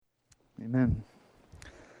Amen.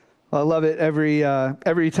 Well, I love it every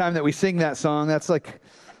time that we sing that song. That's like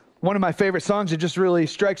one of my favorite songs. It just really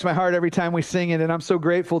strikes my heart every time we sing it, and I'm so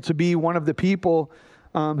grateful to be one of the people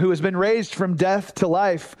who has been raised from death to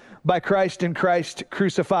life by Christ and Christ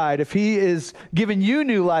crucified. If he is giving you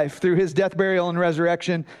new life through his death, burial, and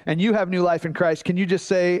resurrection, and you have new life in Christ, can you just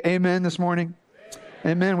say amen this morning?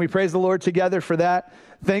 Amen. We praise the Lord together for that.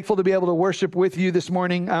 Thankful to be able to worship with you this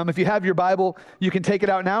morning. If you have your Bible, you can take it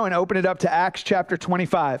out now and open it up to Acts chapter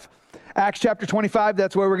 25. Acts chapter 25,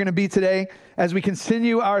 that's where we're going to be today as we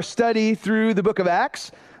continue our study through the book of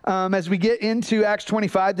Acts. As we get into Acts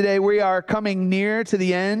 25 today, we are coming near to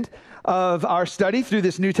the end of our study through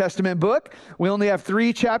this New Testament book. We only have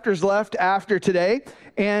 3 chapters left after today.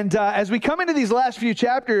 And as we come into these last few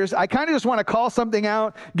chapters, I kind of just want to call something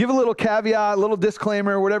out, give a little caveat, a little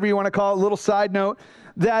disclaimer, whatever you want to call it, a little side note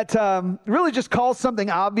that really just calls something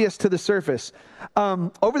obvious to the surface.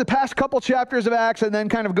 Over the past couple chapters of Acts and then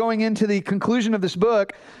kind of going into the conclusion of this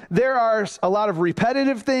book, there are a lot of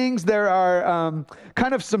repetitive things. There are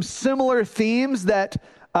kind of some similar themes that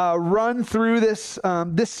run through this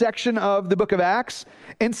section of the book of Acts.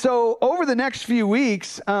 And so over the next few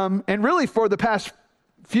weeks, and really for the past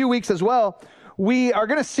few weeks as well, we are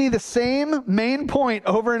going to see the same main point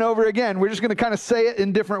over and over again. We're just going to kind of say it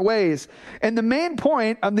in different ways. And the main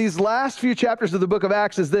point of these last few chapters of the book of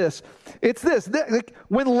Acts is this. It's this.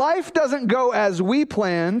 When life doesn't go as we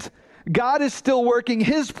planned, God is still working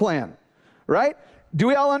his plan, right? Do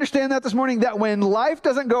we all understand that this morning? That when life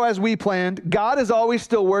doesn't go as we planned, God is always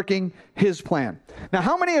still working his plan. Now,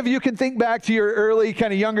 how many of you can think back to your early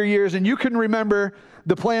kind of younger years and you can remember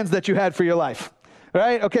the plans that you had for your life?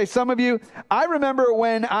 Right? Okay, some of you. I remember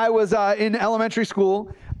when I was in elementary school,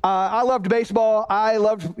 I loved baseball. I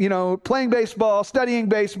loved, playing baseball, studying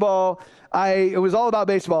baseball. It was all about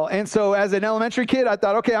baseball. And so as an elementary kid, I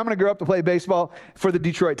thought, okay, I'm going to grow up to play baseball for the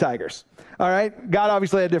Detroit Tigers. All right? God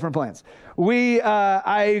obviously had different plans.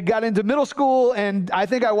 I got into middle school, and I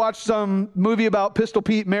think I watched some movie about Pistol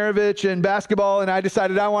Pete Maravich and basketball, and I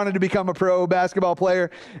decided I wanted to become a pro basketball player.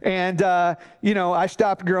 And, I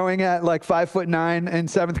stopped growing at like 5'9" in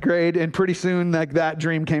 7th grade, and pretty soon that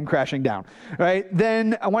dream came crashing down, right?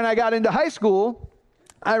 Then when I got into high school,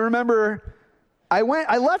 I remember I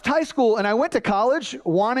left high school, and I went to college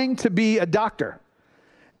wanting to be a doctor.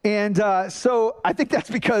 And so I think that's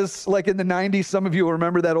because, like in the 90s, some of you will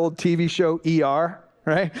remember that old TV show ER,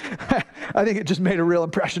 right? I think it just made a real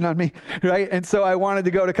impression on me, right? And so I wanted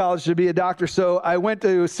to go to college to be a doctor. So I went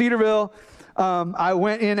to Cedarville. I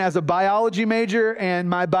went in as a biology major, and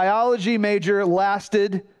my biology major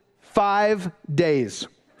lasted 5 days.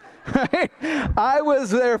 Right? I was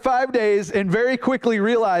there 5 days and very quickly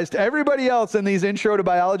realized everybody else in these intro to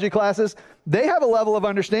biology classes, they have a level of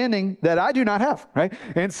understanding that I do not have, right?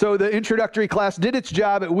 And so the introductory class did its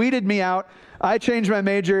job. It weeded me out. I changed my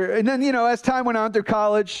major. And then, as time went on through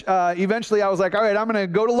college, eventually I was like, all right, I'm going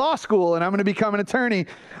to go to law school and I'm going to become an attorney.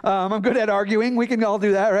 I'm good at arguing. We can all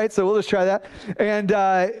do that, right? So we'll just try that. And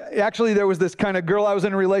actually there was this kind of girl I was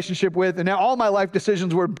in a relationship with, and now all my life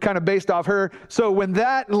decisions were kind of based off her. So when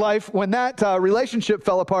that relationship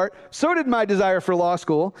fell apart, so did my desire for law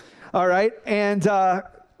school. All right. And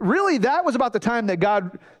really, that was about the time that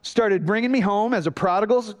God started bringing me home as a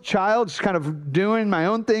prodigal child, just kind of doing my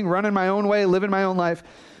own thing, running my own way, living my own life.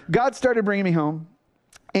 God started bringing me home.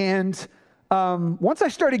 And once I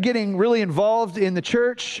started getting really involved in the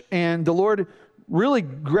church and the Lord really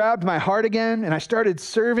grabbed my heart again and I started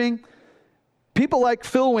serving, people like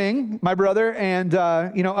Phil Wing, my brother, and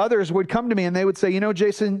others would come to me and they would say,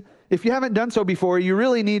 Jason, if you haven't done so before, you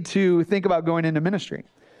really need to think about going into ministry.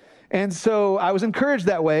 And so I was encouraged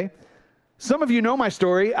that way. Some of you know my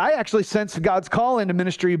story. I actually sensed God's call into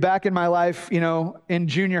ministry back in my life, in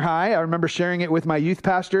junior high. I remember sharing it with my youth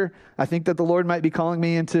pastor. I think that the Lord might be calling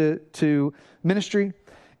me into ministry.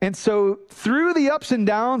 And so through the ups and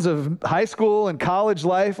downs of high school and college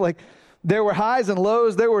life, there were highs and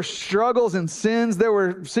lows, there were struggles and sins, there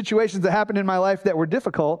were situations that happened in my life that were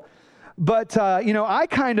difficult. But, I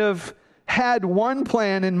kind of had one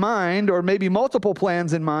plan in mind, or maybe multiple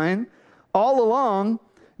plans in mind. All along,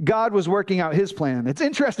 God was working out his plan. It's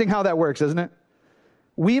interesting how that works, isn't it?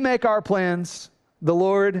 We make our plans, the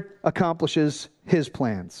Lord accomplishes his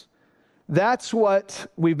plans. That's what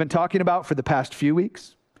we've been talking about for the past few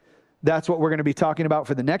weeks. That's what we're going to be talking about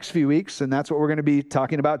for the next few weeks, and that's what we're going to be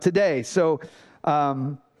talking about today. So,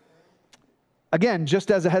 again, just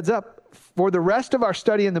as a heads up, for the rest of our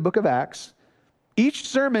study in the book of Acts, each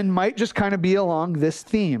sermon might just kind of be along this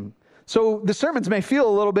theme. So the sermons may feel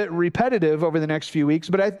a little bit repetitive over the next few weeks,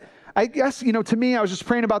 but I guess, to me, I was just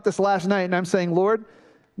praying about this last night, and I'm saying, Lord,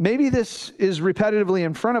 maybe this is repetitively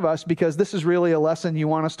in front of us because this is really a lesson you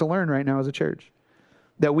want us to learn right now as a church.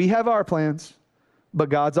 That we have our plans, but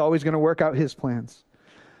God's always going to work out his plans.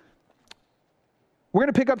 We're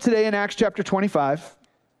going to pick up today in Acts chapter 25.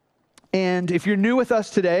 And if you're new with us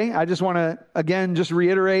today, I just want to, again, just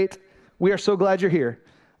reiterate, we are so glad you're here.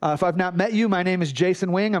 If I've not met you, my name is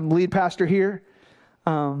Jason Wing. I'm the lead pastor here.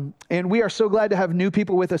 And we are so glad to have new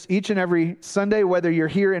people with us each and every Sunday, whether you're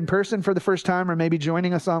here in person for the first time or maybe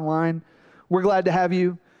joining us online. We're glad to have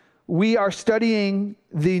you. We are studying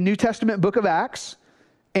the New Testament book of Acts.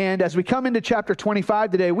 And as we come into chapter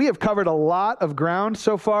 25 today, we have covered a lot of ground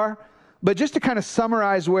so far. But just to kind of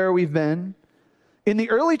summarize where we've been, in the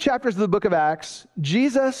early chapters of the book of Acts,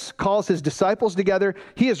 Jesus calls his disciples together.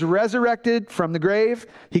 He is resurrected from the grave.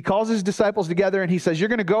 He calls his disciples together and he says, you're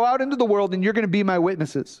going to go out into the world and you're going to be my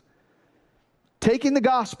witnesses, taking the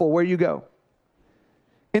gospel where you go.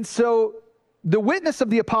 And so the witness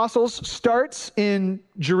of the apostles starts in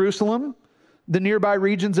Jerusalem, the nearby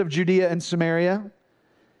regions of Judea and Samaria.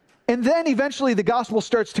 And then eventually the gospel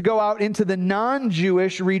starts to go out into the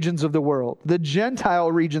non-Jewish regions of the world, the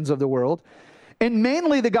Gentile regions of the world. And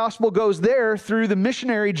mainly the gospel goes there through the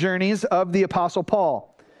missionary journeys of the Apostle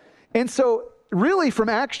Paul. And so really from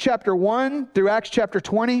Acts chapter 1 through Acts chapter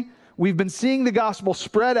 20, we've been seeing the gospel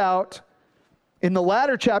spread out. In the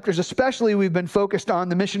latter chapters especially, we've been focused on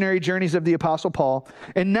the missionary journeys of the Apostle Paul.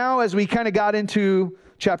 And now as we kind of got into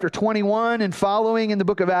chapter 21 and following in the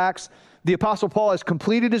book of Acts, the Apostle Paul has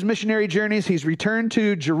completed his missionary journeys. He's returned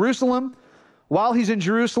to Jerusalem. While he's in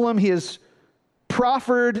Jerusalem, he has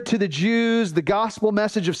proffered to the Jews the gospel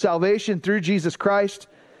message of salvation through Jesus Christ.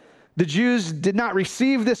 The Jews did not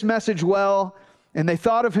receive this message well, and they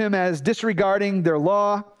thought of him as disregarding their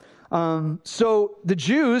law. So the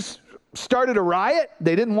Jews started a riot.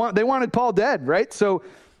 They wanted Paul dead, right? So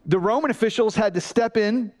the Roman officials had to step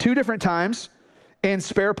in 2 different times and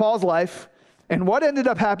spare Paul's life. And what ended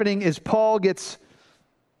up happening is Paul gets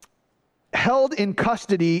held in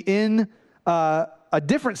custody in a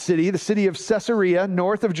different city, the city of Caesarea,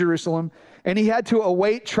 north of Jerusalem, and he had to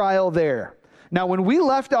await trial there. Now, when we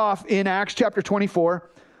left off in Acts chapter 24,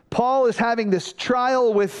 Paul is having this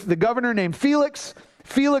trial with the governor named Felix.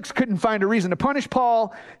 Felix couldn't find a reason to punish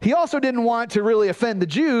Paul. He also didn't want to really offend the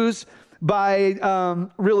Jews by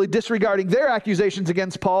really disregarding their accusations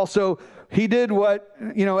against Paul, so he did what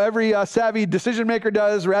every savvy decision maker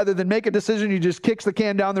does. Rather than make a decision, he just kicks the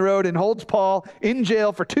can down the road and holds Paul in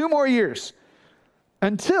jail for 2 more years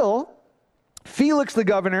until Felix the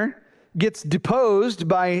governor gets deposed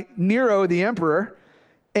by Nero the emperor,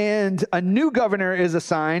 and a new governor is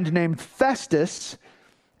assigned named Festus,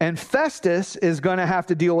 and Festus is going to have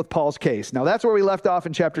to deal with Paul's case. Now that's where we left off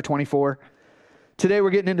in chapter 24. Today we're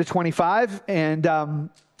getting into 25, and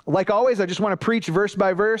like always, I just want to preach verse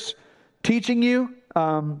by verse, teaching you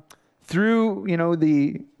through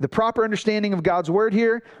the proper understanding of God's word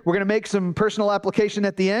here. We're going to make some personal application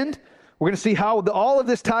at the end. We're going to see how all of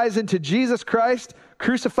this ties into Jesus Christ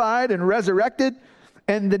crucified and resurrected.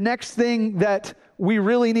 And the next thing that we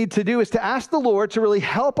really need to do is to ask the Lord to really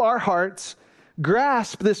help our hearts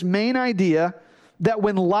grasp this main idea that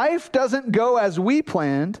when life doesn't go as we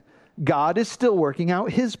planned, God is still working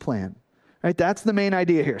out his plan. Right? That's the main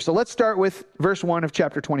idea here. So let's start with verse 1 of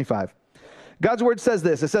chapter 25. God's word says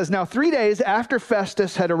this. It says, "Now 3 days after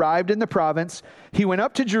Festus had arrived in the province, he went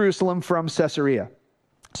up to Jerusalem from Caesarea."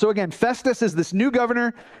 So again, Festus is this new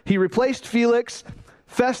governor. He replaced Felix.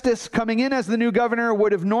 Festus, coming in as the new governor,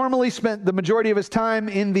 would have normally spent the majority of his time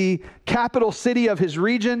in the capital city of his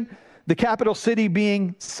region, the capital city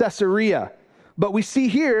being Caesarea. But we see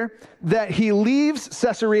here that he leaves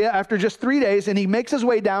Caesarea after just 3 days, and he makes his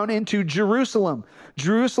way down into Jerusalem.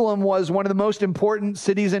 Jerusalem was one of the most important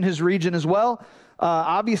cities in his region as well.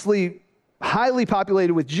 Obviously, highly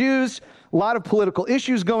populated with Jews, a lot of political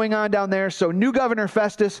issues going on down there. So new governor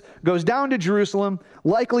Festus goes down to Jerusalem,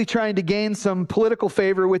 likely trying to gain some political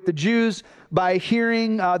favor with the Jews by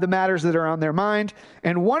hearing the matters that are on their mind.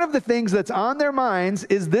 And one of the things that's on their minds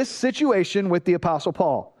is this situation with the Apostle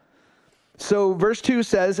Paul. So verse 2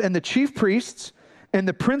 says, "And the chief priests and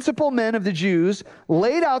the principal men of the Jews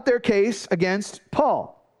laid out their case against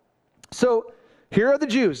Paul." So here are the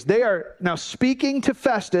Jews. They are now speaking to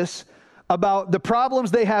Festus about the problems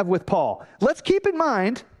they have with Paul. Let's keep in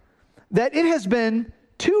mind that it has been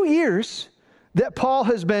 2 years that Paul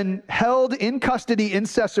has been held in custody in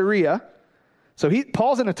Caesarea. So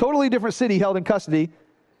Paul's in a totally different city held in custody.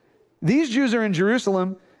 These Jews are in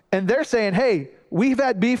Jerusalem, and they're saying, hey, we've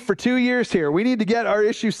had beef for 2 years here. We need to get our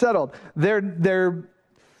issue settled. They're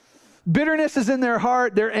Bitterness is in their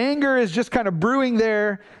heart. Their anger is just kind of brewing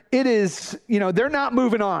there. It is, they're not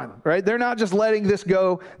moving on, right? They're not just letting this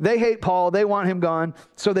go. They hate Paul. They want him gone.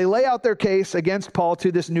 So they lay out their case against Paul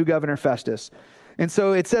to this new governor, Festus. And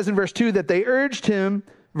so it says in verse 2 that they urged him,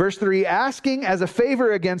 verse 3, asking as a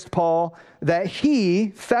favor against Paul that he,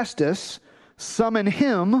 Festus, summon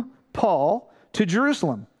him, Paul, to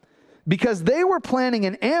Jerusalem, because they were planning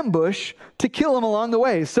an ambush to kill him along the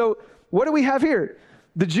way. So what do we have here?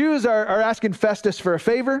 The Jews are asking Festus for a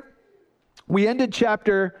favor. We ended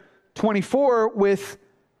chapter 24 with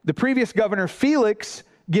the previous governor, Felix,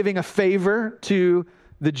 giving a favor to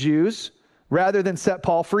the Jews. Rather than set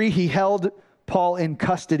Paul free, he held Paul in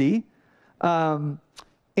custody. So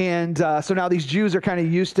now these Jews are kind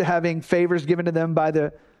of used to having favors given to them by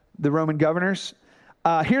the Roman governors.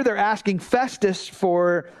 Here they're asking Festus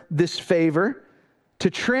for this favor to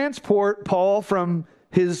transport Paul from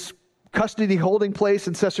his custody holding place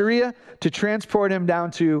in Caesarea to transport him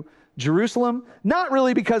down to Jerusalem. Not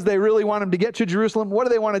really because they really want him to get to Jerusalem. What do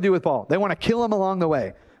they want to do with Paul? They want to kill him along the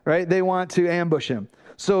way, right? They want to ambush him.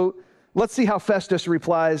 So let's see how Festus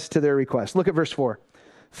replies to their request. Look at verse 4.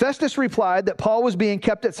 Festus replied that Paul was being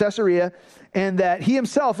kept at Caesarea and that he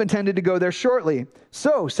himself intended to go there shortly.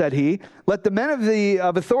 So, said he, let the men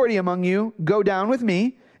of authority among you go down with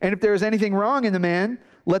me, and if there is anything wrong in the man,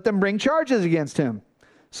 let them bring charges against him.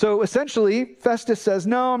 So essentially, Festus says,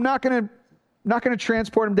 no, I'm not going to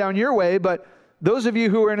transport him down your way, but those of you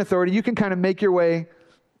who are in authority, you can kind of make your way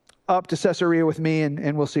up to Caesarea with me,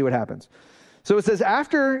 and we'll see what happens. So it says,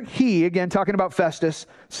 after he, again talking about Festus,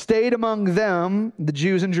 stayed among them, the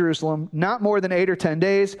Jews in Jerusalem, not more than 8 or 10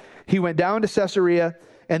 days, he went down to Caesarea,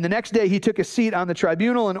 and the next day he took a seat on the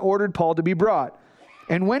tribunal and ordered Paul to be brought.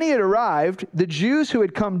 And when he had arrived, the Jews who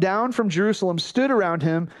had come down from Jerusalem stood around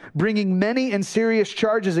him, bringing many and serious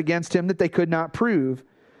charges against him that they could not prove.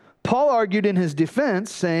 Paul argued in his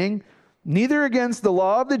defense, saying, neither against the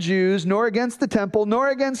law of the Jews, nor against the temple, nor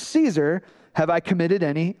against Caesar have I committed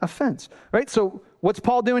any offense. Right? So what's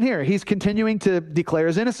Paul doing here? He's continuing to declare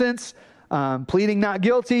his innocence, pleading not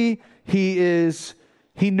guilty. He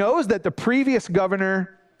knows that the previous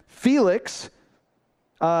governor, Felix,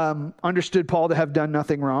 understood Paul to have done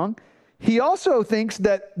nothing wrong. He also thinks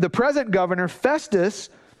that the present governor, Festus,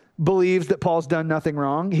 believes that Paul's done nothing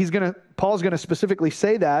wrong. Paul's going to specifically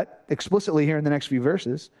say that explicitly here in the next few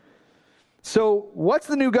verses. So what's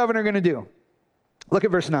the new governor going to do? Look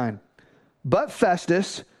at verse 9. But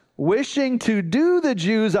Festus, wishing to do the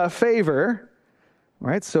Jews a favor,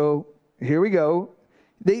 right? So here we go.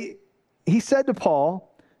 He said to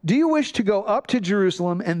Paul, do you wish to go up to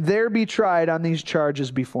Jerusalem and there be tried on these charges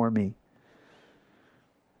before me?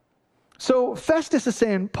 So Festus is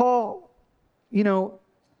saying, Paul,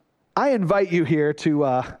 I invite you here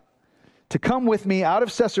to come with me out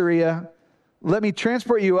of Caesarea. Let me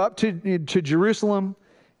transport you up to Jerusalem,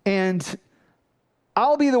 and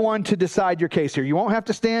I'll be the one to decide your case here. You won't have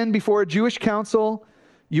to stand before a Jewish council.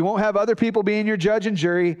 You won't have other people being your judge and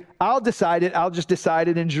jury. I'll decide it. I'll just decide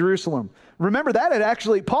it in Jerusalem. Remember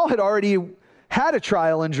Paul had already had a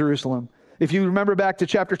trial in Jerusalem. If you remember back to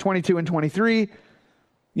chapter 22 and 23,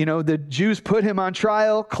 the Jews put him on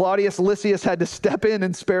trial. Claudius Lysias had to step in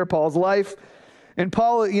and spare Paul's life. And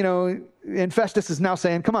Paul, and Festus is now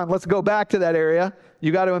saying, come on, let's go back to that area.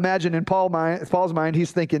 You got to imagine in Paul's mind,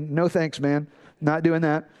 he's thinking, no thanks, man. Not doing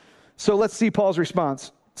that. So let's see Paul's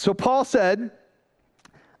response. So Paul said,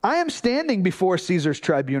 I am standing before Caesar's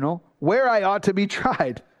tribunal, where I ought to be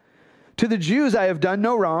tried. To the Jews I have done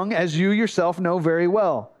no wrong, as you yourself know very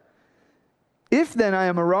well. If then I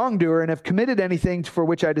am a wrongdoer and have committed anything for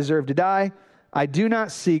which I deserve to die, I do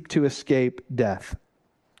not seek to escape death.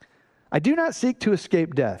 I do not seek to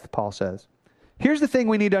escape death, Paul says. Here's the thing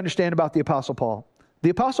we need to understand about the Apostle Paul. The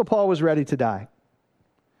Apostle Paul was ready to die.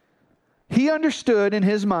 He understood in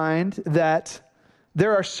his mind that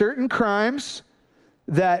there are certain crimes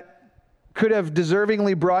that could have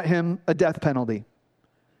deservingly brought him a death penalty.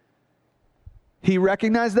 He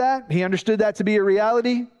recognized that. He understood that to be a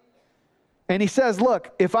reality. And he says,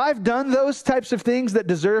 look, if I've done those types of things that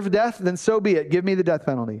deserve death, then so be it. Give me the death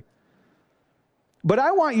penalty. But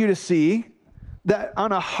I want you to see that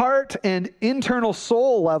on a heart and internal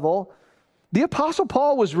soul level, the Apostle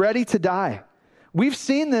Paul was ready to die. We've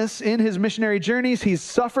seen this in his missionary journeys. He's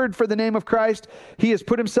suffered for the name of Christ. He has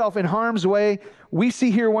put himself in harm's way. We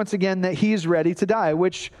see here once again that he's ready to die,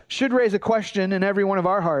 which should raise a question in every one of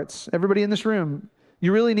our hearts. Everybody in this room,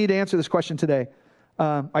 you really need to answer this question today.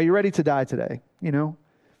 Are you ready to die today?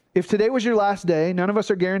 If today was your last day, none of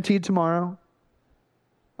us are guaranteed tomorrow.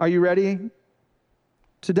 Are you ready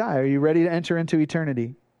to die? Are you ready to enter into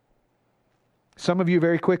eternity? Some of you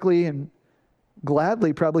very quickly and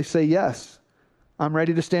gladly probably say, yes, I'm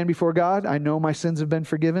ready to stand before God. I know my sins have been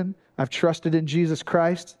forgiven. I've trusted in Jesus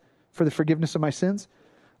Christ for the forgiveness of my sins.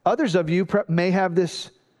 Others of you may have this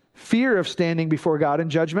fear of standing before God in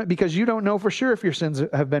judgment because you don't know for sure if your sins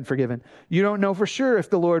have been forgiven. You don't know for sure if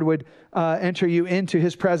the Lord would enter you into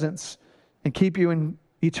his presence and keep you in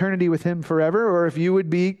eternity with him forever, or if you would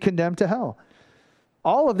be condemned to hell.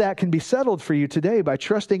 All of that can be settled for you today by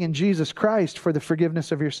trusting in Jesus Christ for the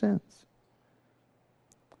forgiveness of your sins.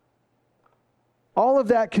 All of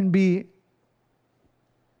that can be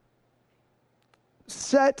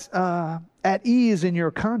set at ease in your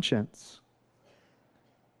conscience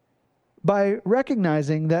by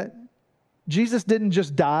recognizing that Jesus didn't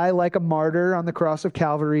just die like a martyr on the cross of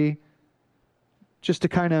Calvary just to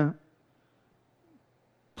kind of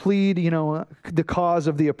plead, the cause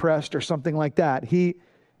of the oppressed or something like that. He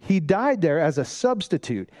died there as a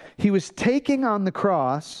substitute. He was taking on the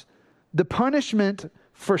cross the punishment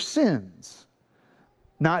for sins.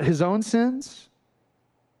 Not his own sins,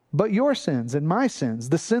 but your sins and my sins.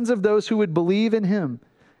 The sins of those who would believe in him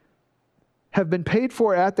have been paid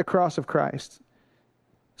for at the cross of Christ.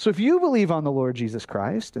 So if you believe on the Lord Jesus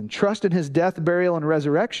Christ and trust in his death, burial, and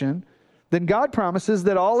resurrection, then God promises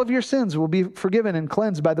that all of your sins will be forgiven and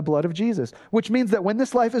cleansed by the blood of Jesus, which means that when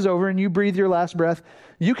this life is over and you breathe your last breath,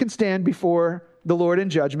 you can stand before the Lord in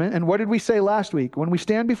judgment. And what did we say last week? When we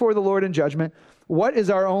stand before the Lord in judgment, what is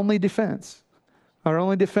our only defense? Our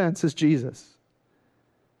only defense is Jesus.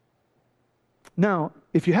 Now,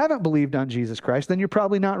 if you haven't believed on Jesus Christ, then you're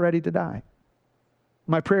probably not ready to die.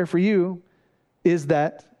 My prayer for you is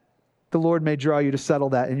that the Lord may draw you to settle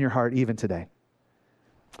that in your heart even today.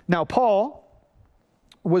 Now, Paul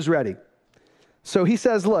was ready. So he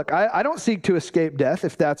says, look, I don't seek to escape death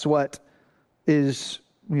if that's what is,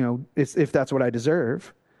 if that's what I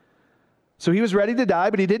deserve. So he was ready to die,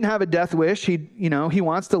 but he didn't have a death wish. He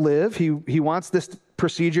wants to live. He wants this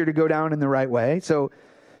procedure to go down in the right way. So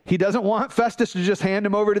he doesn't want Festus to just hand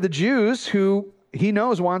him over to the Jews who he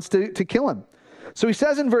knows wants to kill him. So he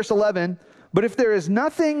says in verse 11, but if there is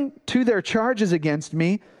nothing to their charges against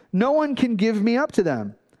me, no one can give me up to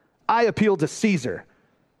them. I appeal to Caesar.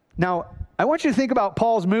 Now, I want you to think about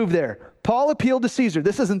Paul's move there. Paul appealed to Caesar.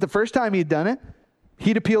 This isn't the first time he'd done it.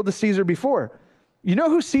 He'd appealed to Caesar before. You know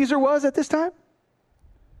who Caesar was at this time?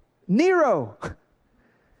 Nero.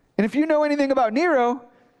 And if you know anything about Nero,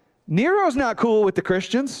 Nero's not cool with the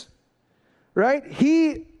Christians, right?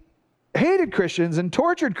 He hated Christians and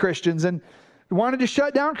tortured Christians and wanted to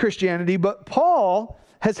shut down Christianity. But Paul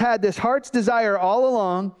has had this heart's desire all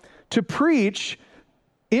along to preach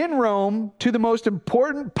in Rome to the most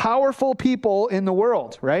important, powerful people in the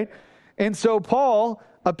world, right? And so Paul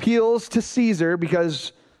appeals to Caesar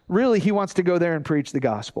because really he wants to go there and preach the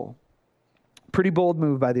gospel. Pretty bold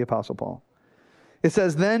move by the Apostle Paul. It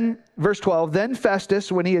says, then, verse 12, then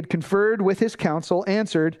Festus, when he had conferred with his council,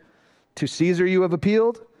 answered, to Caesar you have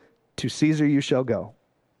appealed, to Caesar you shall go.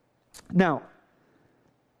 Now,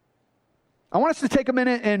 I want us to take a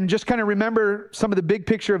minute and just kind of remember some of the big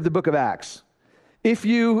picture of the book of Acts. If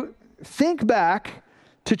you think back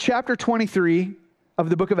to chapter 23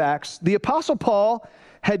 of the book of Acts, the Apostle Paul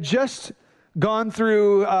had just gone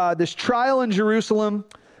through this trial in Jerusalem.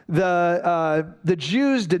 The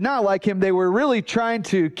Jews did not like him. They were really trying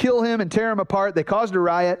to kill him and tear him apart. They caused a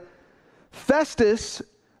riot.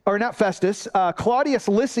 Claudius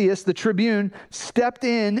Lysias, the tribune, stepped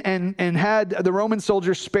in and had the Roman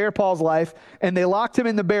soldiers spare Paul's life, and they locked him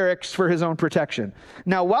in the barracks for his own protection.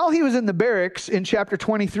 Now, while he was in the barracks, in chapter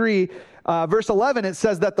 23, verse 11, it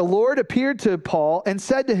says that the Lord appeared to Paul and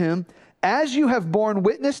said to him, as you have borne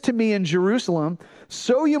witness to me in Jerusalem,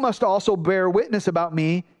 so you must also bear witness about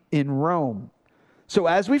me in Rome. So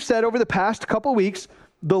as we've said over the past couple weeks,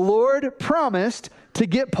 the Lord promised to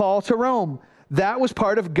get Paul to Rome. That was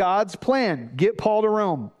part of God's plan, get Paul to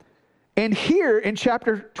Rome. And here in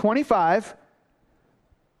chapter 25,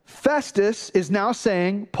 Festus is now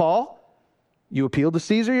saying, Paul, you appealed to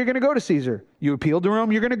Caesar, you're going to go to Caesar. You appealed to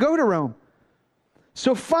Rome, you're going to go to Rome.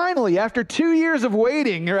 So finally, after 2 years of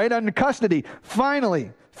waiting, right, under custody,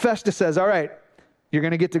 finally, Festus says, all right, you're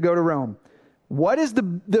going to get to go to Rome. What is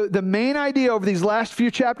the main idea over these last few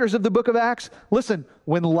chapters of the book of Acts? Listen,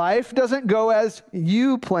 when life doesn't go as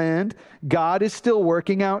you planned, God is still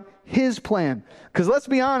working out his plan. Because let's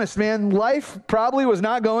be honest, man, life probably was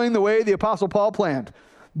not going the way the Apostle Paul planned.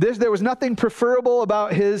 There was nothing preferable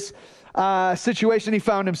about his situation he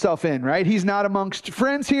found himself in, right? He's not amongst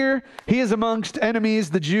friends here. He is amongst enemies,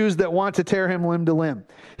 the Jews that want to tear him limb to limb.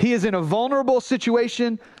 He is in a vulnerable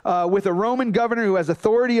situation with a Roman governor who has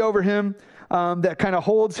authority over him. that kind of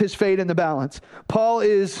holds his fate in the balance. Paul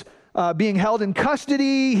is being held in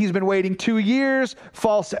custody. He's been waiting 2 years.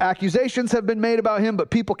 False accusations have been made about him, but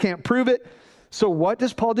people can't prove it. So what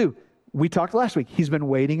does Paul do? We talked last week. He's been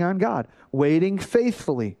waiting on God, waiting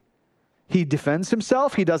faithfully. He defends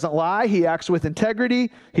himself. He doesn't lie. He acts with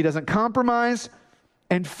integrity. He doesn't compromise.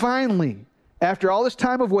 And finally, after all this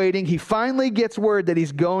time of waiting, he finally gets word that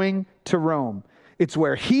he's going to Rome. It's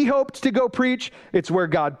where he hoped to go preach. It's where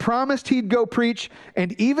God promised he'd go preach.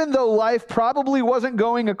 And even though life probably wasn't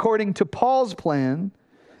going according to Paul's plan,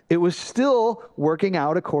 it was still working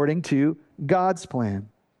out according to God's plan.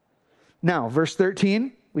 Now, verse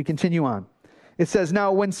 13, we continue on. It says,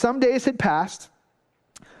 "Now when some days had passed,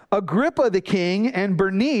 Agrippa the king and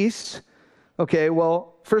Bernice," okay,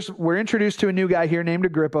 well, first we're introduced to a new guy here named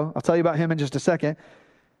Agrippa. I'll tell you about him in just a second.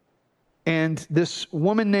 And this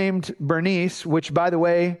woman named Bernice, which, by the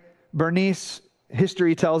way, Bernice,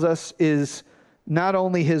 history tells us, is not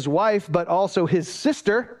only his wife, but also his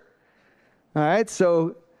sister. All right,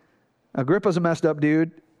 so Agrippa's a messed up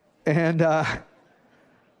dude. And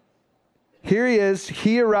here he is.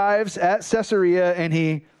 He arrives at Caesarea, and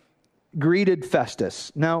he greeted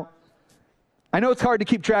Festus. Now, I know it's hard to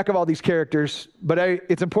keep track of all these characters, but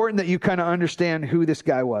it's important that you kind of understand who this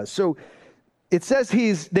guy was. So it says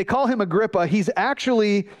they call him Agrippa. He's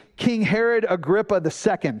actually King Herod Agrippa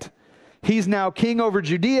II. He's now king over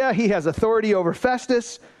Judea. He has authority over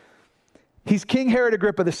Festus. He's King Herod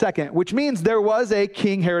Agrippa II, which means there was a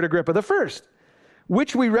King Herod Agrippa I,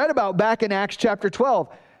 which we read about back in Acts chapter 12.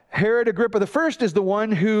 Herod Agrippa I is the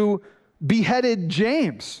one who beheaded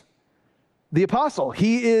James, the apostle.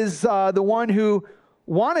 He is the one who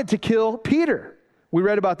wanted to kill Peter. We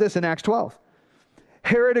read about this in Acts 12.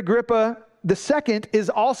 Herod Agrippa II is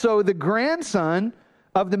also the grandson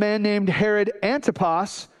of the man named Herod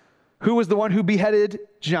Antipas, who was the one who beheaded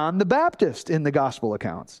John the Baptist in the gospel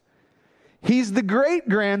accounts. He's the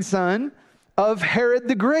great-grandson of Herod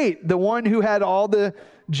the Great, the one who had all the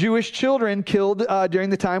Jewish children killed during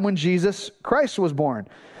the time when Jesus Christ was born.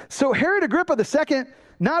 So Herod Agrippa II,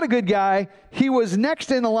 not a good guy. He was next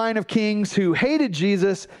in the line of kings who hated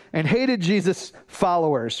Jesus and hated Jesus'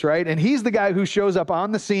 followers, right? And he's the guy who shows up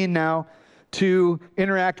on the scene now to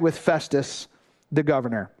interact with Festus, the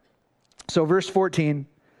governor. So verse 14,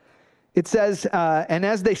 it says, and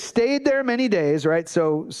as they stayed there many days, right?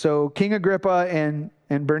 So King Agrippa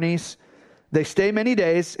and Bernice, they stay many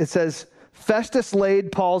days. It says, Festus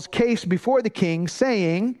laid Paul's case before the king,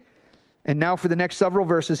 saying, and now for the next several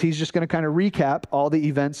verses, he's just going to kind of recap all the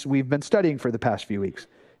events we've been studying for the past few weeks.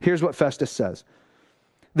 Here's what Festus says.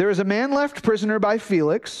 "There is a man left prisoner by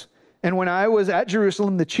Felix, and when I was at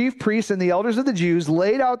Jerusalem, the chief priests and the elders of the Jews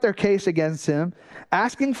laid out their case against him,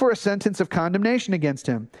 asking for a sentence of condemnation against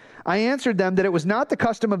him. I answered them that it was not the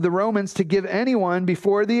custom of the Romans to give up anyone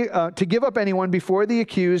before the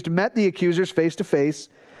accused met the accusers face to face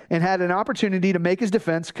and had an opportunity to make his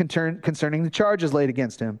defense concerning the charges laid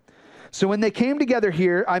against him. So when they came together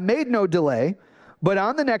here, I made no delay, but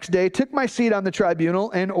on the next day took my seat on the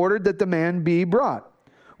tribunal and ordered that the man be brought.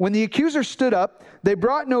 When the accusers stood up, they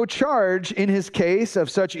brought no charge in his case of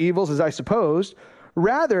such evils as I supposed.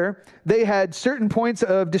 Rather, they had certain points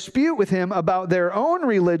of dispute with him about their own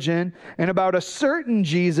religion and about a certain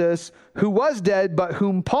Jesus who was dead, but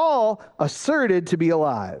whom Paul asserted to be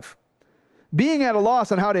alive. Being at a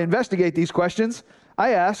loss on how to investigate these questions,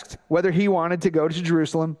 I asked whether he wanted to go to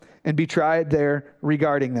Jerusalem and be tried there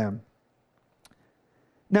regarding them."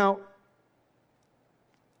 Now,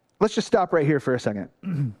 let's just stop right here for a second.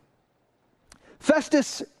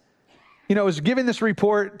 Festus, is giving this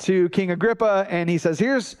report to King Agrippa, and he says,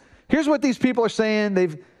 here's what these people are saying.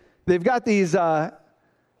 They've got these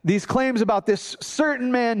claims about this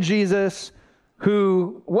certain man, Jesus,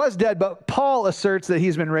 who was dead, but Paul asserts that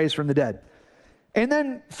he's been raised from the dead. And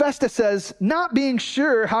then Festus says, not being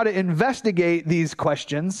sure how to investigate these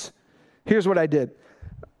questions, here's what I did.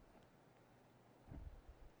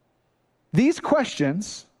 These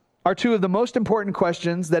questions are two of the most important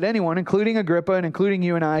questions that anyone, including Agrippa and including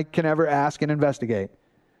you and I, can ever ask and investigate.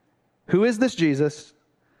 Who is this Jesus?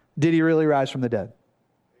 Did he really rise from the dead?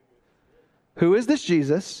 Who is this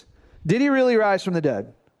Jesus? Did he really rise from the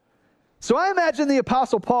dead? So I imagine the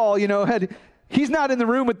Apostle Paul, he's not in the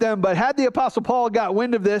room with them, but had the Apostle Paul got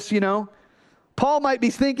wind of this, Paul might be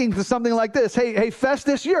thinking to something like this. Hey,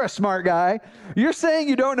 Festus, you're a smart guy. You're saying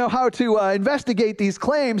you don't know how to investigate these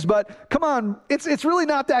claims, but come on, it's really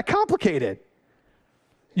not that complicated.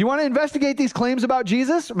 You want to investigate these claims about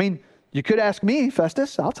Jesus? I mean, you could ask me,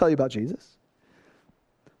 Festus. I'll tell you about Jesus.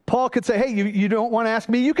 Paul could say, hey, you don't want to ask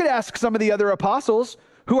me? You could ask some of the other apostles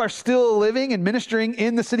who are still living and ministering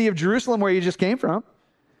in the city of Jerusalem where you just came from.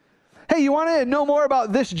 Hey, you want to know more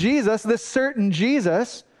about this Jesus, this certain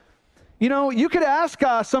Jesus? You know, you could ask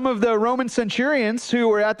some of the Roman centurions who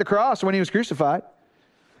were at the cross when he was crucified.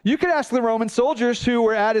 You could ask the Roman soldiers who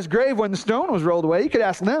were at his grave when the stone was rolled away. You could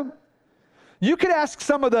ask them. You could ask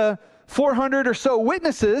some of the 400 or so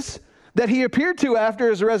witnesses that he appeared to after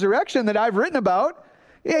his resurrection that I've written about.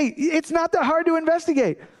 Hey, it's not that hard to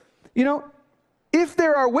investigate. You know, if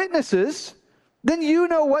there are witnesses, then you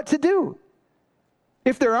know what to do.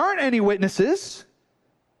 If there aren't any witnesses,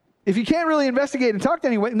 if you can't really investigate and talk to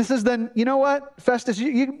any witnesses, then you know what, Festus,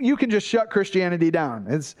 you can just shut Christianity down.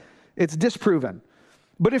 It's disproven.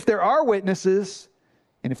 But if there are witnesses,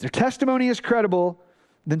 and if their testimony is credible,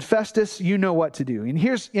 then Festus, you know what to do. And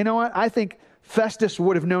you know what, I think Festus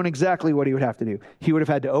would have known exactly what he would have to do. He would have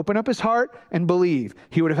had to open up his heart and believe.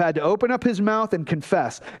 He would have had to open up his mouth and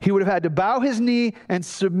confess. He would have had to bow his knee and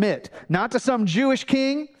submit, not to some Jewish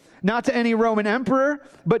king, not to any Roman emperor,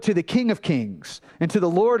 but to the King of Kings and to the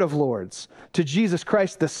Lord of Lords, to Jesus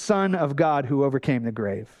Christ, the Son of God who overcame the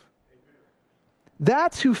grave.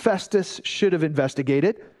 That's who Festus should have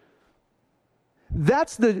investigated.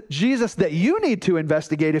 That's the Jesus that you need to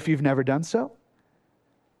investigate if you've never done so.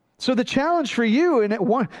 So the challenge for you, and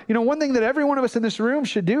one thing that every one of us in this room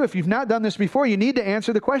should do, if you've not done this before, you need to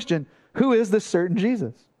answer the question, who is this certain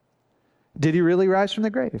Jesus? Did he really rise from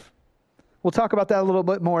the grave? We'll talk about that a little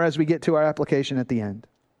bit more as we get to our application at the end.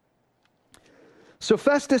 So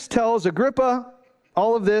Festus tells Agrippa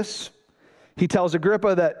all of this. He tells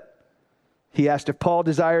Agrippa that he asked if Paul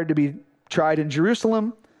desired to be tried in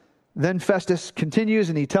Jerusalem. Then Festus continues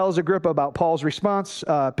and he tells Agrippa about Paul's response.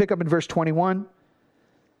 Pick up in verse 21.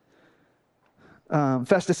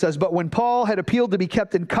 Festus says, "But when Paul had appealed to be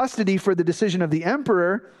kept in custody for the decision of the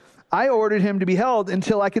emperor, I ordered him to be held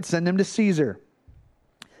until I could send him to Caesar.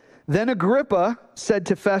 Then Agrippa said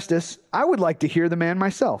to Festus, 'I would like to hear the man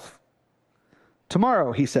myself.'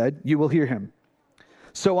 'Tomorrow,' he said, 'you will hear him.'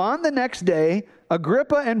 So on the next day,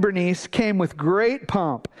 Agrippa and Bernice came with great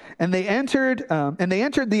pomp, and they entered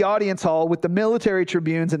the audience hall with the military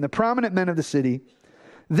tribunes and the prominent men of the city.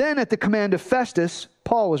 Then at the command of Festus,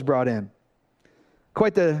 Paul was brought in."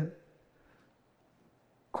 Quite the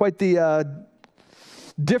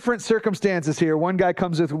different circumstances here. One guy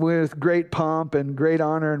comes with great pomp and great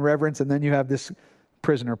honor and reverence, and then you have this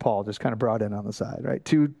prisoner Paul just kind of brought in on the side, right?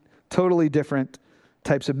 Two totally different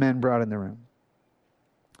types of men brought in the room.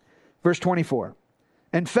 Verse 24,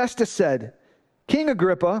 "And Festus said, 'King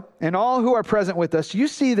Agrippa, and all who are present with us, you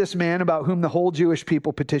see this man about whom the whole Jewish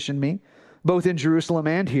people petitioned me, both in Jerusalem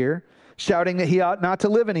and here, shouting that he ought not to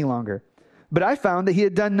live any longer. But I found that he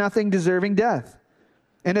had done nothing deserving death.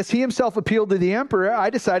 And as he himself appealed to the emperor, I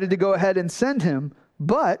decided to go ahead and send him,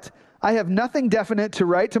 but I have nothing definite to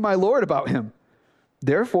write to my lord about him.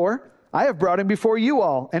 Therefore, I have brought him before you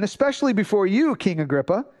all, and especially before you, King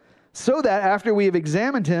Agrippa, so that after we have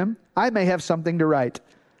examined him, I may have something to write.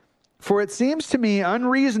 For it seems to me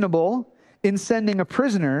unreasonable in sending a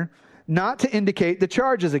prisoner not to indicate the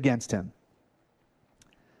charges against him.'"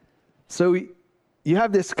 So you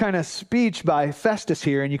have this kind of speech by Festus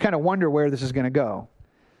here, and you kind of wonder where this is going to go.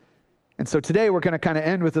 And so today we're going to kind of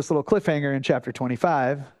end with this little cliffhanger in chapter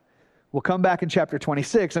 25. We'll come back in chapter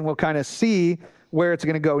 26, and we'll kind of see where it's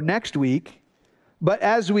going to go next week. But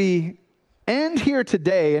as we end here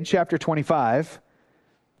today in chapter 25,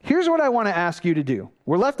 here's what I want to ask you to do.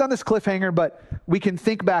 We're left on this cliffhanger, but we can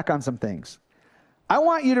think back on some things. I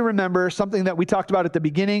want you to remember something that we talked about at the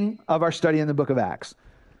beginning of our study in the book of Acts.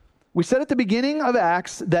 We said at the beginning of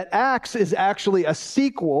Acts that Acts is actually a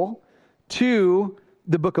sequel to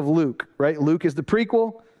the book of Luke, right? Luke is the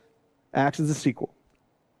prequel, Acts is the sequel.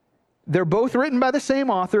 They're both written by the same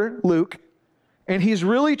author, Luke, and he's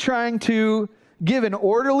really trying to give an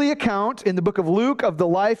orderly account in the book of Luke of the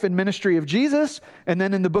life and ministry of Jesus, and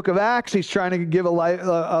then in the book of Acts, he's trying to give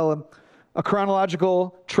a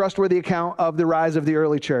chronological, trustworthy account of the rise of the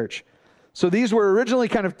early church. So these were originally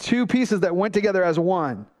kind of two pieces that went together as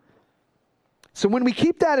one. So when we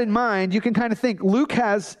keep that in mind, you can kind of think Luke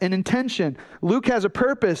has an intention. Luke has a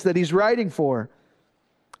purpose that he's writing for.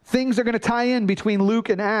 Things are going to tie in between Luke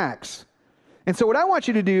and Acts. And so what I want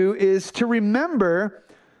you to do is to remember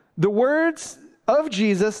the words of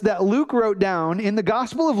Jesus that Luke wrote down in the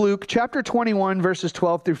Gospel of Luke, chapter 21, verses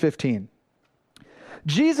 12 through 15.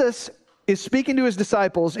 Jesus is speaking to his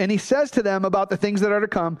disciples, and he says to them about the things that are to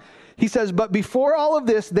come. He says, "But before all of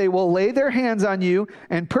this, they will lay their hands on you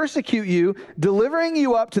and persecute you, delivering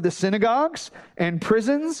you up to the synagogues and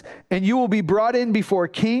prisons, and you will be brought in before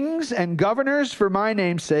kings and governors for my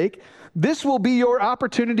name's sake. This will be your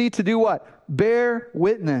opportunity to do what? Bear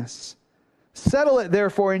witness. Settle it,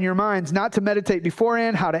 therefore, in your minds, not to meditate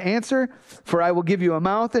beforehand how to answer, for I will give you a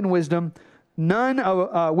mouth and wisdom,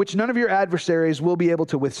 which none of your adversaries will be able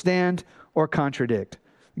to withstand or contradict.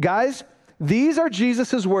 Guys, these are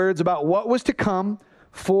Jesus' words about what was to come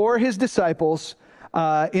for his disciples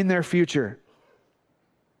in their future.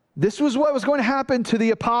 This was what was going to happen to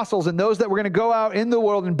the apostles and those that were going to go out in the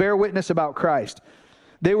world and bear witness about Christ.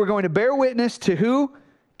 They were going to bear witness to who?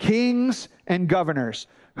 Kings and governors.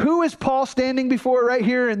 Who is Paul standing before right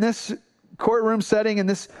here in this courtroom setting, in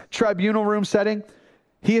this tribunal room setting?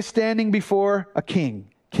 He is standing before a king,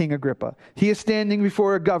 King Agrippa. He is standing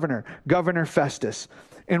before a governor, Governor Festus.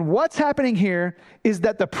 And what's happening here is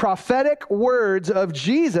that the prophetic words of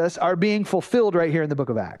Jesus are being fulfilled right here in the book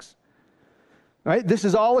of Acts. Right? This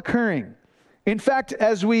is all occurring. In fact,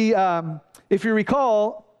 as we, if you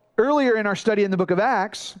recall, earlier in our study in the book of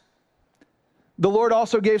Acts, the Lord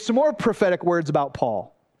also gave some more prophetic words about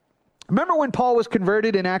Paul. Remember when Paul was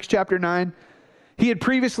converted in Acts chapter 9? He had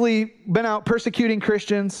previously been out persecuting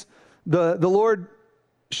Christians. The Lord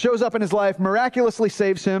shows up in his life, miraculously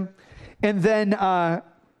saves him, and then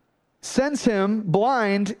sends him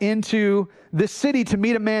blind into this city to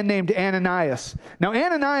meet a man named Ananias. Now,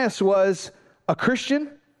 Ananias was a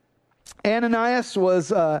Christian. Ananias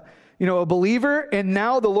was a believer, and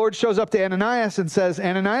now the Lord shows up to Ananias and says,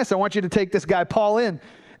 Ananias, I want you to take this guy Paul in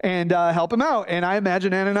and help him out. And I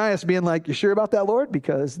imagine Ananias being like, you sure about that, Lord?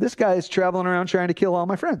 Because this guy is traveling around trying to kill all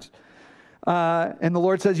my friends. And the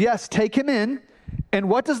Lord says, yes, take him in. And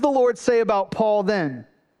what does the Lord say about Paul then?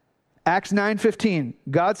 Acts 9:15,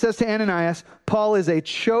 God says to Ananias, Paul is a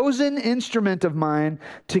chosen instrument of mine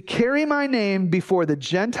to carry my name before the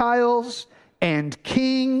Gentiles and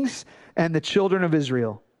kings and the children of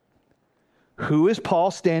Israel. Who is Paul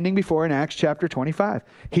standing before in Acts chapter 25?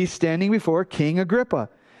 He's standing before King Agrippa.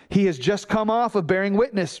 He has just come off of bearing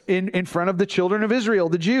witness in front of the children of Israel,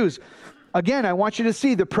 the Jews. Again, I want you to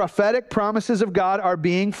see the prophetic promises of God are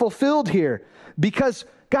being fulfilled here. Because,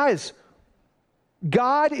 guys,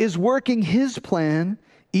 God is working his plan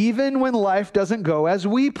even when life doesn't go as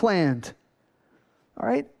we planned. All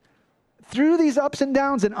right? Through these ups and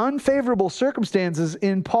downs and unfavorable circumstances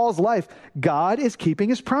in Paul's life, God is keeping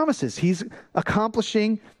his promises. He's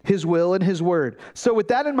accomplishing his will and his word. So with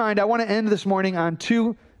that in mind, I want to end this morning on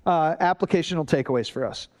two applicational takeaways for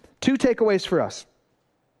us. Two takeaways for us.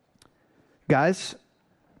 Guys,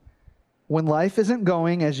 when life isn't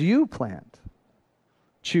going as you planned,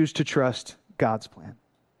 choose to trust God's plan.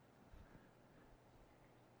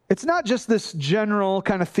 It's not just this general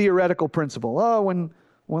kind of theoretical principle. Oh,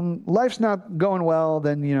 when life's not going well,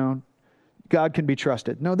 then, God can be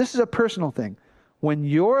trusted. No, this is a personal thing. When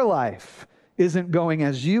your life isn't going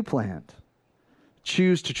as you planned,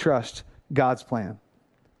 choose to trust God's plan.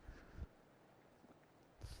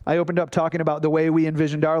 I opened up talking about the way we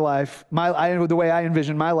envisioned our life, the way I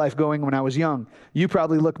envisioned my life going when I was young. You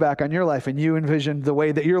probably look back on your life and you envisioned the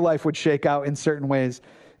way that your life would shake out in certain ways.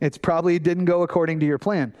 It probably didn't go according to your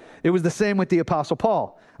plan. It was the same with the Apostle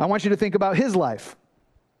Paul. I want you to think about his life.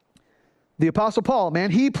 The Apostle Paul, man,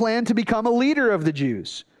 he planned to become a leader of the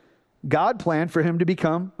Jews. God planned for him to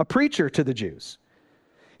become a preacher to the Jews.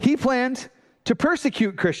 He planned to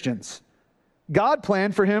persecute Christians. God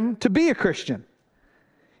planned for him to be a Christian.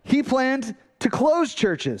 He planned to close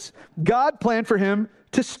churches. God planned for him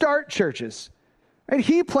to start churches. And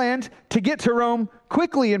he planned to get to Rome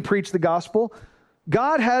quickly and preach the gospel.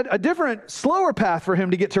 God had a different, slower path for him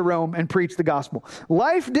to get to Rome and preach the gospel.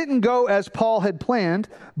 Life didn't go as Paul had planned,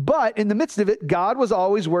 but in the midst of it, God was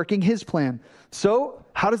always working his plan. So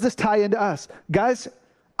how does this tie into us? Guys,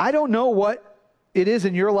 I don't know what it is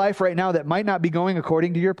in your life right now that might not be going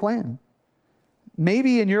according to your plan.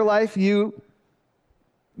 Maybe in your life you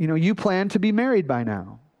plan to be married by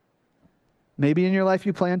now. Maybe in your life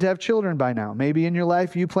you plan to have children by now. Maybe in your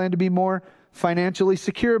life you plan to be more financially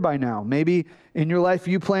secure by now. Maybe in your life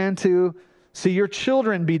you plan to see your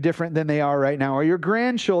children be different than they are right now, or your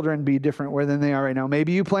grandchildren be different than they are right now.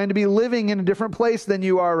 Maybe you plan to be living in a different place than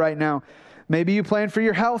you are right now. Maybe you plan for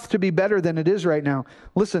your health to be better than it is right now.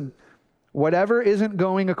 Listen, whatever isn't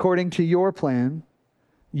going according to your plan,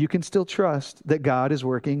 you can still trust that God is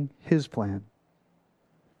working his plan.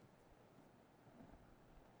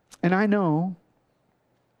 And I know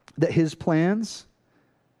that his plans,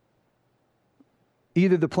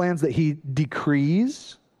 either the plans that he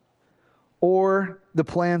decrees or the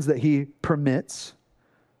plans that he permits,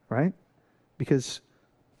 right? Because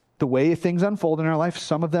the way things unfold in our life,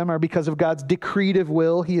 some of them are because of God's decretive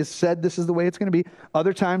will. He has said this is the way it's going to be.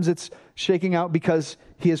 Other times it's shaking out because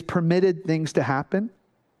he has permitted things to happen.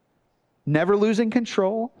 never losing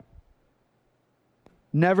control,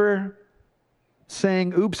 never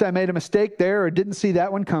saying, oops, I made a mistake there or didn't see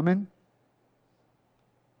that one coming.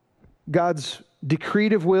 God's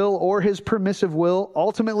decretive will or his permissive will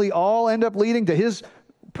ultimately all end up leading to his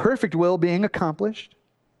perfect will being accomplished.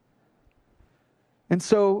 And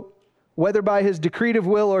so, whether by his decretive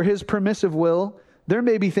will or his permissive will, there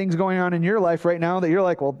may be things going on in your life right now that you're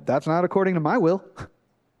like, well, that's not according to my will.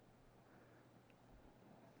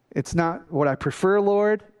 It's not what I prefer,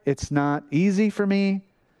 Lord. It's not easy for me.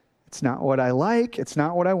 It's not what I like. It's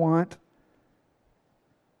not what I want.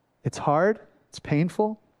 It's hard. It's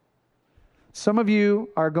painful. Some of you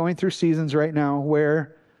are going through seasons right now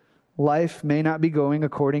where life may not be going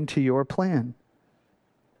according to your plan.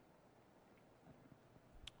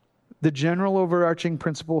 The general overarching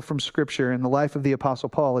principle from Scripture in the life of the Apostle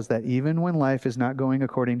Paul is that even when life is not going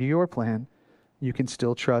according to your plan, you can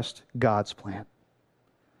still trust God's plan.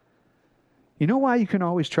 You know why you can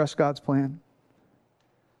always trust God's plan?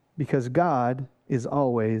 Because God is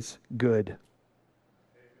always good.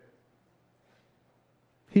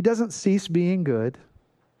 He doesn't cease being good.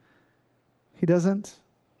 He doesn't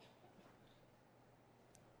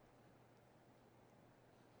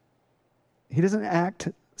act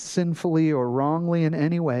sinfully or wrongly in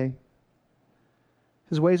any way.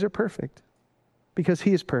 His ways are perfect because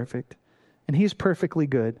he is perfect and he's perfectly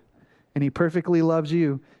good and he perfectly loves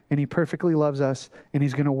you and he perfectly loves us and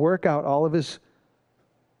he's going to work out all of his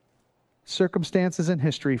circumstances in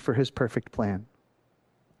history for his perfect plan.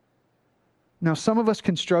 Now, some of us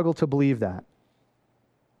can struggle to believe that.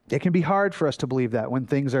 It can be hard for us to believe that when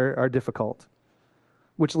things are difficult,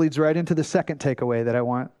 which leads right into the second takeaway that I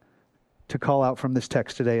want to call out from this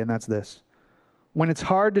text today, and that's this. When it's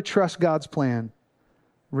hard to trust God's plan,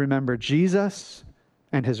 remember Jesus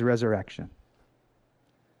and his resurrection.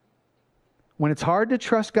 When it's hard to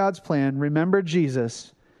trust God's plan, remember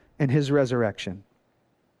Jesus and his resurrection.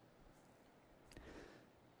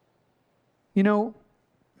 You know,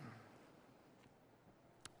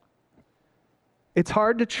 it's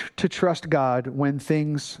hard to trust God when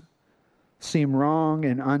things seem wrong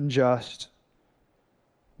and unjust,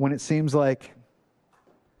 when it seems like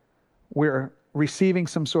we're receiving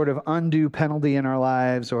some sort of undue penalty in our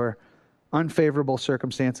lives or unfavorable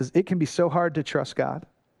circumstances. It can be so hard to trust God.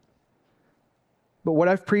 But what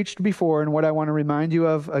I've preached before and what I want to remind you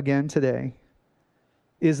of again today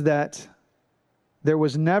is that there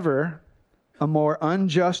was never a more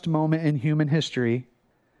unjust moment in human history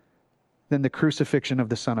than the crucifixion of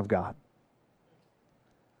the Son of God.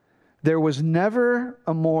 There was never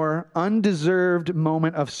a more undeserved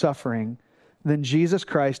moment of suffering than Jesus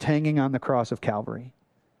Christ hanging on the cross of Calvary.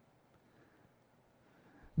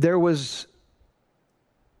 There was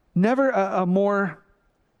never a more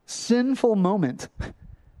sinful moment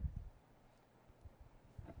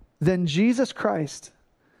than Jesus Christ.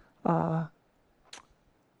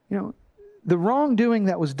 The wrongdoing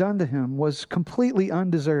that was done to him was completely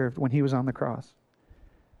undeserved when he was on the cross.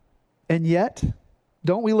 And yet,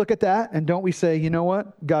 don't we look at that and don't we say, you know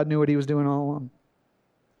what? God knew what he was doing all along.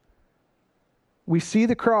 We see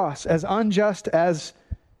the cross as unjust as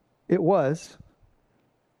it was.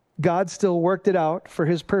 God still worked it out for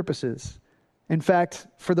his purposes. In fact,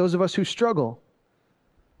 for those of us who struggle,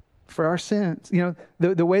 for our sins,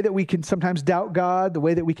 the way that we can sometimes doubt God, the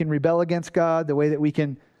way that we can rebel against God, the way that we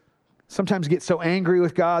can sometimes get so angry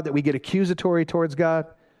with God that we get accusatory towards God,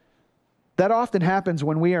 that often happens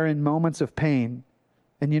when we are in moments of pain.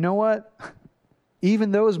 And you know what?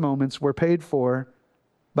 Even those moments were paid for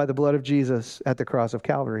by the blood of Jesus at the cross of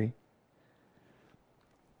Calvary.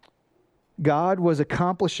 God was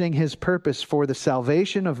accomplishing his purpose for the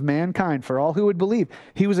salvation of mankind, for all who would believe.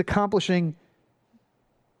 He was accomplishing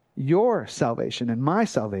your salvation and my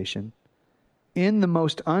salvation in the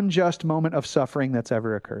most unjust moment of suffering that's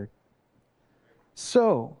ever occurred.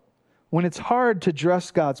 So, when it's hard to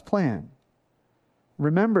trust God's plan,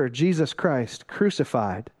 remember Jesus Christ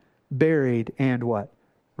crucified, buried, and what?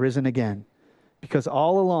 Risen again. Because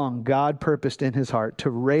all along, God purposed in his heart to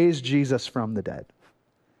raise Jesus from the dead.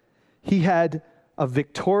 He had a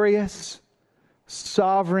victorious,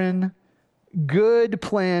 sovereign, good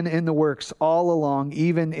plan in the works all along,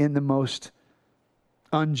 even in the most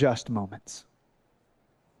unjust moments.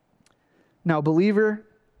 Now, believer,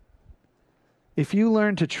 if you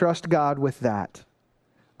learn to trust God with that,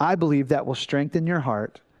 I believe that will strengthen your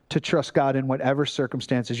heart to trust God in whatever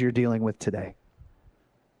circumstances you're dealing with today.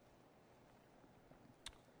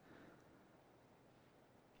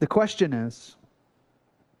 The question is,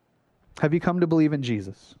 have you come to believe in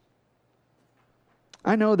Jesus?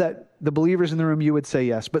 I know that the believers in the room, you would say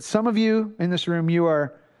yes, but some of you in this room, you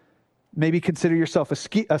are Maybe consider yourself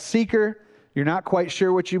a seeker. You're not quite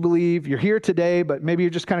sure what you believe. You're here today, but maybe you're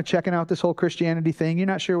just kind of checking out this whole Christianity thing. You're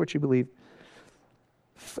not sure what you believe.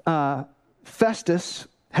 Festus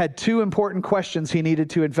had two important questions he needed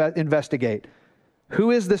to investigate.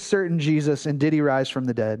 Who is this certain Jesus, and did he rise from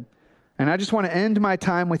the dead? And I just want to end my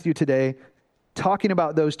time with you today talking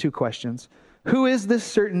about those two questions. Who is this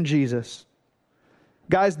certain Jesus?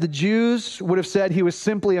 Guys, the Jews would have said he was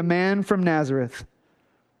simply a man from Nazareth.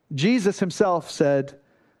 Jesus himself said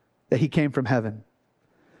that he came from heaven.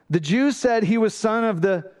 The Jews said he was son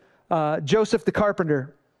of Joseph the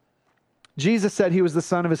carpenter. Jesus said he was the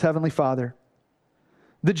son of his heavenly Father.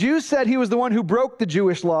 The Jews said he was the one who broke the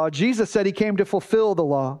Jewish law. Jesus said he came to fulfill the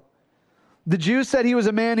law. The Jews said he was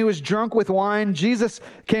a man who was drunk with wine. Jesus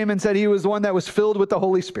came and said he was the one that was filled with the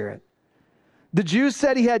Holy Spirit. The Jews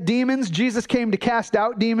said he had demons. Jesus came to cast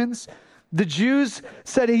out demons. The Jews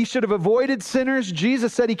said he should have avoided sinners.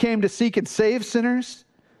 Jesus said he came to seek and save sinners.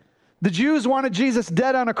 The Jews wanted Jesus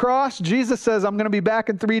dead on a cross. Jesus says, I'm going to be back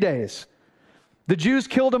in 3 days. The Jews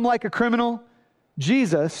killed him like a criminal.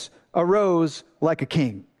 Jesus arose like a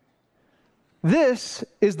king. This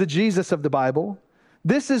is the Jesus of the Bible.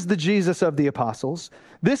 This is the Jesus of the apostles.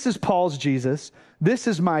 This is Paul's Jesus. This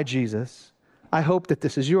is my Jesus. I hope that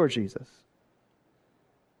this is your Jesus.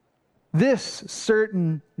 This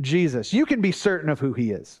certain Jesus. You can be certain of who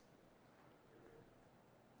he is.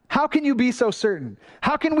 How can you be so certain?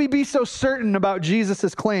 How can we be so certain about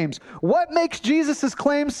Jesus' claims? What makes Jesus'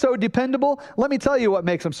 claims so dependable? Let me tell you what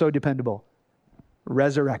makes them so dependable.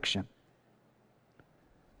 Resurrection.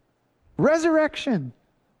 Resurrection.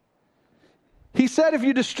 He said, if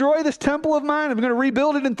you destroy this temple of mine, I'm going to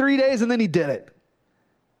rebuild it in 3 days, and then he did it.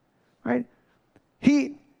 Right?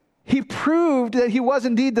 He proved that he was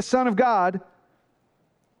indeed the Son of God,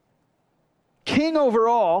 king over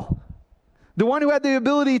all, the one who had the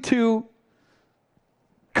ability to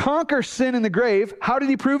conquer sin in the grave. How did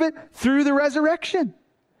he prove it? Through the resurrection.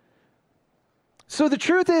 So the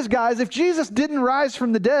truth is, guys, if Jesus didn't rise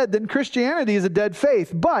from the dead, then Christianity is a dead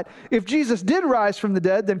faith. But if Jesus did rise from the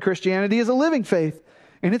dead, then Christianity is a living faith.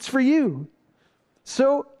 And it's for you.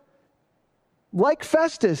 So, like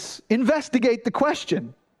Festus, investigate the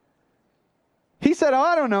question. He said,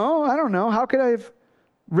 I don't know. How could I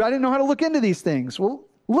didn't know how to look into these things. Well,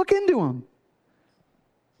 look into them.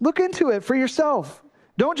 Look into it for yourself.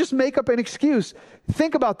 Don't just make up an excuse.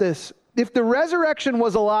 Think about this. If the resurrection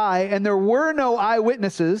was a lie and there were no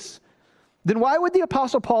eyewitnesses, then why would the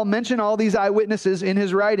Apostle Paul mention all these eyewitnesses in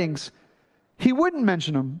his writings? He wouldn't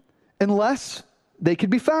mention them unless they could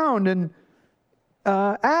be found and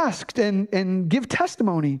asked and give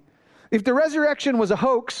testimony. If the resurrection was a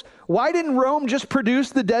hoax, why didn't Rome just produce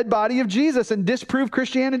the dead body of Jesus and disprove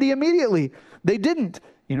Christianity immediately? They didn't.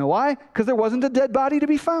 You know why? Because there wasn't a dead body to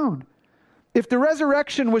be found. If the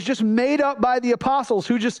resurrection was just made up by the apostles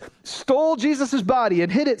who just stole Jesus' body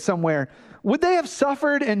and hid it somewhere, would they have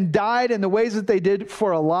suffered and died in the ways that they did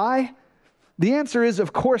for a lie? The answer is,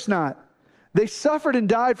 of course not. They suffered and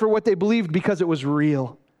died for what they believed because it was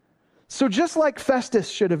real. So just like Festus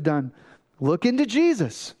should have done, look into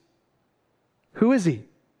Jesus. Who is he?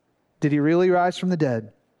 Did he really rise from the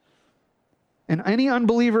dead? And any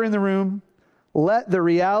unbeliever in the room, let the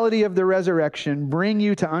reality of the resurrection bring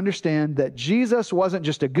you to understand that Jesus wasn't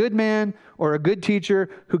just a good man or a good teacher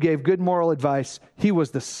who gave good moral advice. He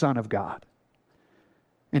was the Son of God.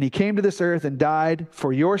 And he came to this earth and died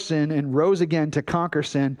for your sin and rose again to conquer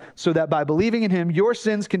sin so that by believing in him, your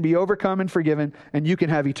sins can be overcome and forgiven and you can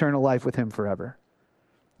have eternal life with him forever.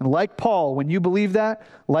 And like Paul, when you believe that,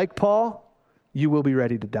 like Paul, you will be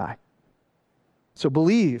ready to die. So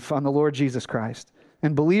believe on the Lord Jesus Christ.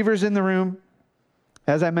 And believers in the room,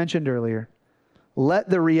 as I mentioned earlier, let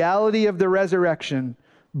the reality of the resurrection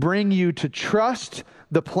bring you to trust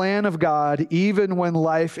the plan of God even when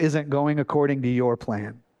life isn't going according to your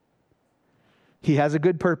plan. He has a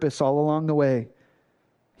good purpose all along the way.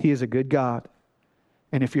 He is a good God.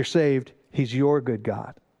 And if you're saved, he's your good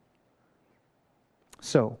God.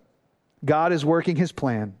 So, God is working his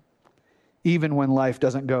plan even when life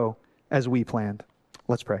doesn't go as we planned.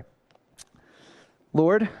 Let's pray.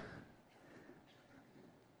 Lord,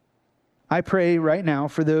 I pray right now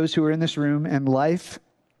for those who are in this room and life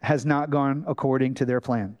has not gone according to their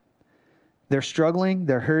plan. They're struggling,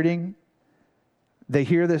 they're hurting. They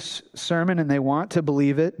hear this sermon and they want to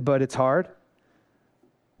believe it, but it's hard.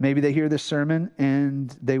 Maybe they hear this sermon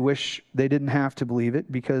and they wish they didn't have to believe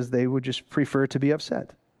it because they would just prefer to be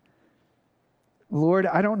upset. Lord,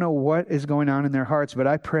 I don't know what is going on in their hearts, but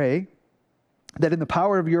I pray that in the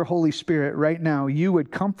power of your Holy Spirit right now, you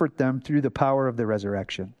would comfort them through the power of the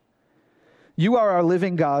resurrection. You are our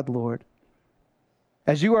living God, Lord.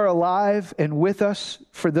 As you are alive and with us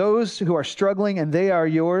for those who are struggling and they are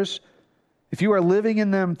yours, if you are living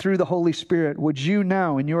in them through the Holy Spirit, would you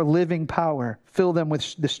now, in your living power, fill them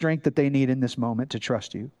with the strength that they need in this moment to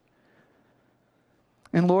trust you?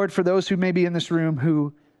 And Lord, for those who may be in this room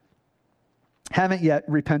who haven't yet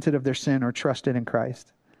repented of their sin or trusted in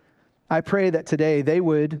Christ, I pray that today they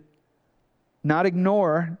would not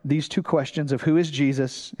ignore these two questions of who is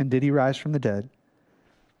Jesus and did he rise from the dead?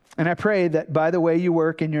 And I pray that by the way you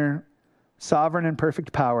work in your sovereign and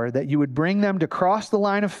perfect power, that you would bring them to cross the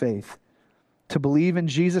line of faith to believe in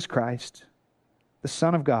Jesus Christ, the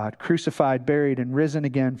Son of God, crucified, buried, and risen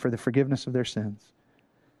again for the forgiveness of their sins.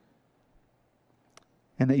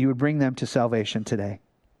 And that you would bring them to salvation today.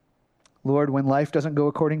 Lord, when life doesn't go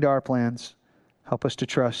according to our plans, help us to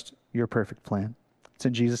trust your perfect plan. It's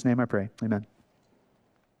in Jesus' name I pray. Amen.